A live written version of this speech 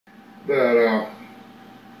But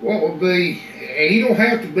what would be, and you don't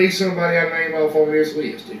have to be somebody I name off on this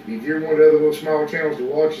list. If you're one of the other little small channels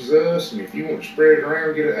that watches us, and if you want to spread it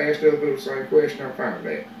around, get it asked other people the same question, I'm fine with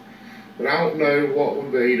that. But I don't know what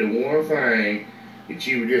would be the one thing that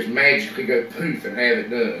you would just magically go poof and have it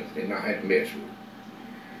done and not have to mess with it.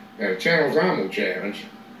 Now the channels I'm going to challenge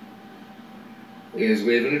is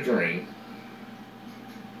Living a Dream,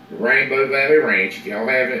 the Rainbow Valley Ranch. If y'all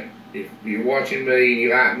haven't, if you're watching me and you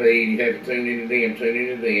like me and you haven't tuned into them, tune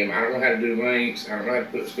into them. I don't know how to do links. I don't know how to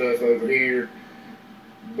put stuff over here.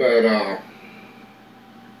 But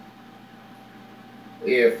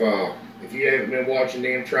if you haven't been watching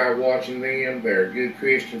them, try watching them. They're a good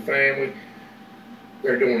Christian family.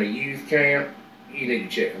 They're doing a youth camp. You need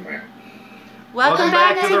to check them out. Welcome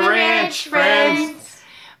back to the ranch, friends.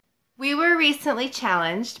 We were recently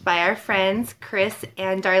challenged by our friends Chris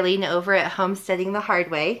and Darlene over at Homesteading the Hard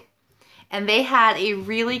Way. And they had a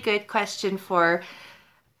really good question for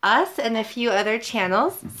us and a few other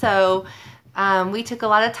channels. So we took a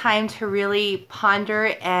lot of time to really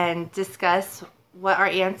ponder and discuss what our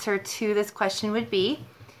answer to this question would be.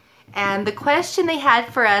 And the question they had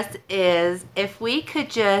for us is if we could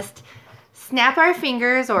just snap our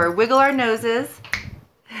fingers or wiggle our noses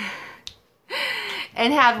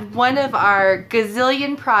and have one of our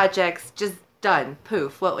gazillion projects just done,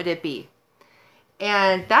 poof, what would it be?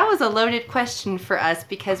 And that was a loaded question for us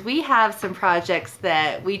because we have some projects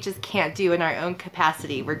that we just can't do in our own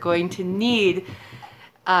capacity. We're going to need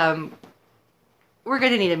a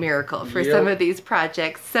miracle for some of these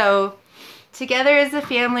projects. So together as a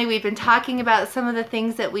family, we've been talking about some of the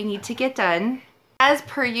things that we need to get done. As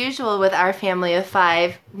per usual with our family of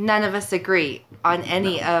 5, none of us agree on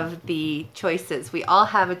any of the choices. We all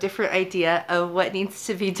have a different idea of what needs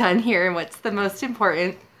to be done here and what's the most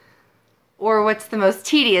important, or what's the most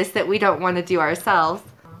tedious that we don't want to do ourselves.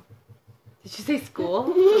 Did you say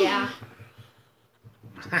school? Yeah.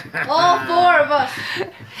 All 4 of us.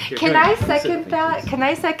 Can I second that? Can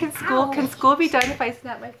I second school? Can school be done if I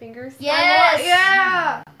snap my fingers? Yes.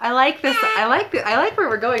 Yeah. I like this. I like where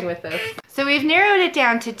we're going with this. So we've narrowed it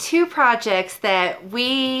down to 2 projects that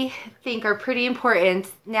we think are pretty important.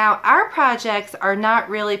 Now, our projects are not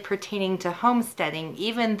really pertaining to homesteading,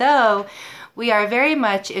 even though we are very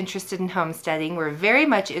much interested in homesteading. We're very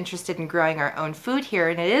much interested in growing our own food here,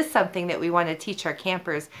 and it is something that we want to teach our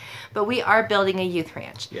campers, but we are building a youth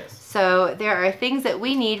ranch. Yes. So there are things that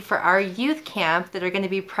we need for our youth camp that are going to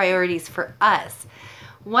be priorities for us.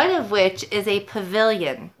 One of which is a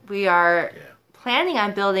pavilion. We are planning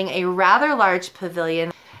on building a rather large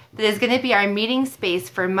pavilion that is going to be our meeting space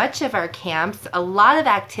for much of our camps. A lot of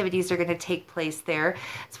activities are going to take place there.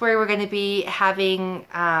 It's where we're going to be having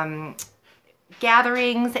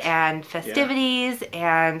gatherings and festivities,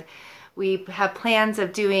 and we have plans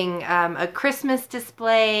of doing a Christmas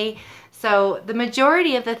display. So the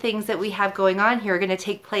majority of the things that we have going on here are going to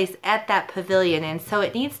take place at that pavilion, and so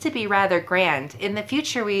it needs to be rather grand. In the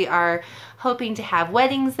future, we are hoping to have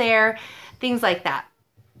weddings there, things like that.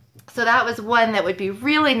 So that was one that would be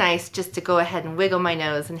really nice just to go ahead and wiggle my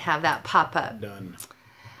nose and have that pop up. Done.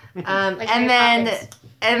 And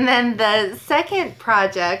then the second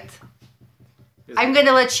project, I'm going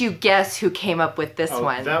to let you guess who came up with this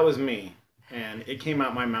one. That was me. And it came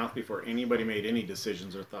out my mouth before anybody made any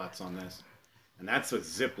decisions or thoughts on this. And that's a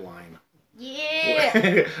zip line.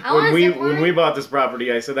 Yeah. When we bought this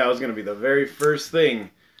property, I said that was going to be the very first thing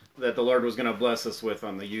that the Lord was going to bless us with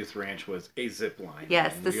on the youth ranch was a zip line.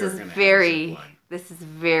 Yes, and this is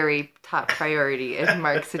very top priority in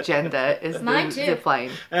Mark's agenda is the zip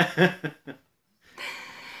line.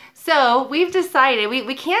 So we've decided,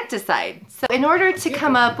 we can't decide. So in order to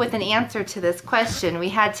come up with an answer to this question, we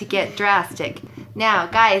had to get drastic. Now,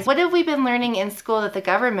 guys, what have we been learning in school that the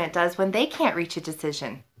government does when they can't reach a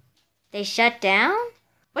decision? They shut down?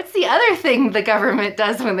 What's the other thing the government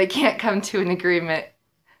does when they can't come to an agreement?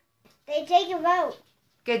 They take a vote.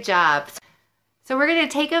 Good job. So we're going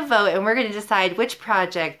to take a vote and we're going to decide which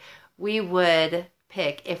project we would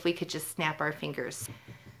pick if we could just snap our fingers.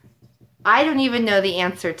 I don't even know the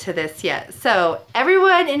answer to this yet. So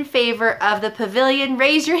everyone in favor of the pavilion,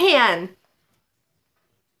 raise your hand.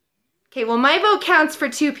 Okay, well my vote counts for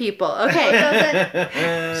 2 people. Okay.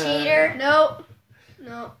 Cheater. Nope.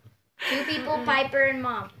 No. 2 people, Piper and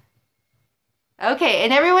Mom. Okay,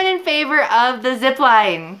 and everyone in favor of the zip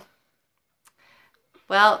line.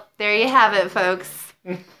 Well, there you have it, folks.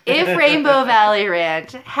 If Rainbow Valley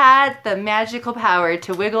Ranch had the magical power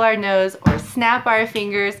to wiggle our nose or snap our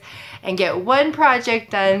fingers and get one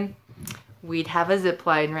project done, we'd have a zip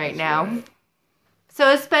line right now.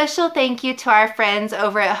 So a special thank you to our friends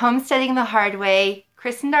over at Homesteading the Hard Way,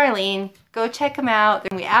 Chris and Darlene. Go check them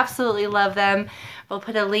out. We absolutely love them. We'll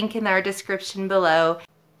put a link in our description below.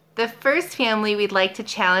 The first family we'd like to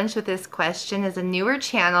challenge with this question is a newer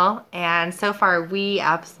channel, and so far we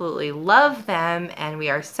absolutely love them and we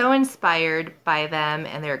are so inspired by them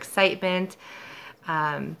and their excitement.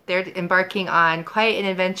 They're embarking on quite an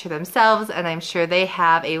adventure themselves, and I'm sure they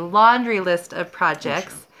have a laundry list of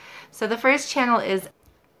projects. So the first channel is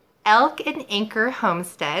Elk N Anchor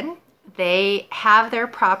Homestead. They have their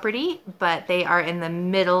property, but they are in the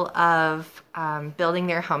middle of building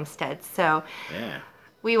their homestead. So Yeah.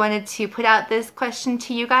 we wanted to put out this question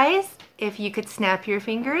to you guys. If you could snap your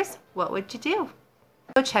fingers, what would you do?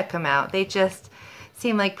 Go check them out. They just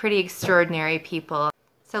seem like pretty extraordinary people.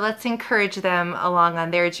 So let's encourage them along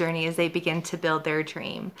on their journey as they begin to build their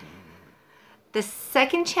dream. The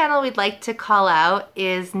second channel we'd like to call out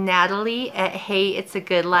is Natalie at Hey It's a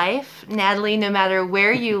Good Life. Natalie, no matter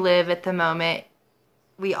where you live at the moment,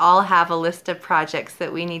 we all have a list of projects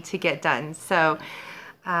that we need to get done. So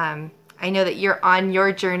I know that you're on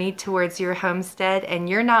your journey towards your homestead and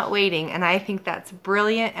you're not waiting, and I think that's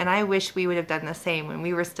brilliant, and I wish we would have done the same when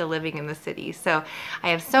we were still living in the city. So I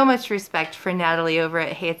have so much respect for Natalie over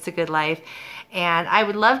at Hey It's a Good Life, and I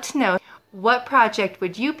would love to know, what project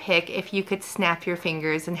would you pick if you could snap your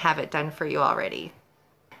fingers and have it done for you already?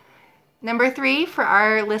 Number 3 for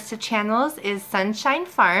our list of channels is Sunshine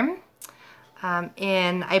Farm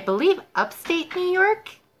in, I believe, upstate New York.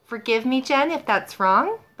 Forgive me, Jen, if that's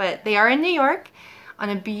wrong, but they are in New York on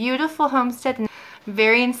a beautiful homestead. And I'm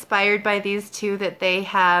very inspired by these two that they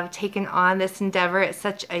have taken on this endeavor at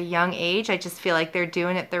such a young age. I just feel like they're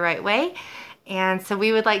doing it the right way. And so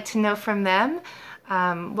we would like to know from them,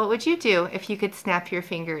 what would you do if you could snap your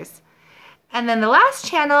fingers? And then the last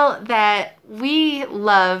channel that we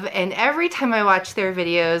love, and every time I watch their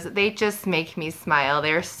videos, they just make me smile.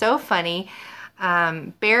 They're so funny.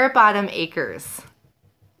 Bare Bottom Acres.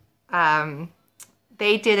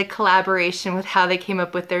 They did a collaboration with how they came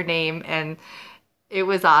up with their name, and it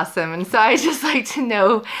was awesome. And so I just like to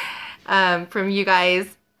know from you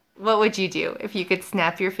guys, what would you do if you could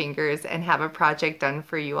snap your fingers and have a project done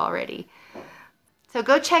for you already? So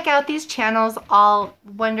go check out these channels, all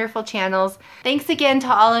wonderful channels. Thanks again to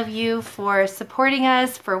all of you for supporting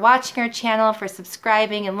us, for watching our channel, for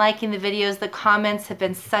subscribing and liking the videos. The comments have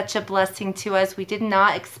been such a blessing to us. We did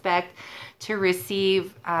not expect to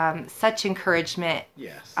receive such encouragement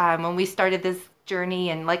when we started this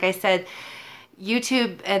journey. And like I said,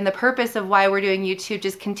 YouTube and the purpose of why we're doing YouTube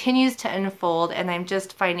just continues to unfold, and I'm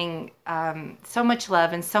just finding so much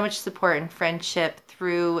love and so much support and friendship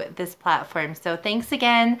through this platform. So thanks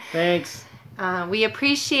again. Thanks. We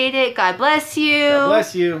appreciate it. God bless you. God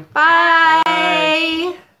bless you. Bye.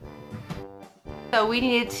 Bye. So we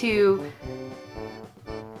needed to...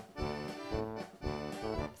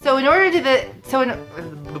 So in order to the... So in...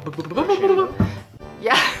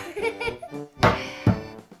 Yeah.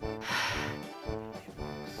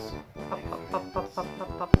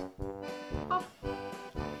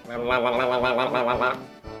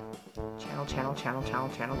 Channel.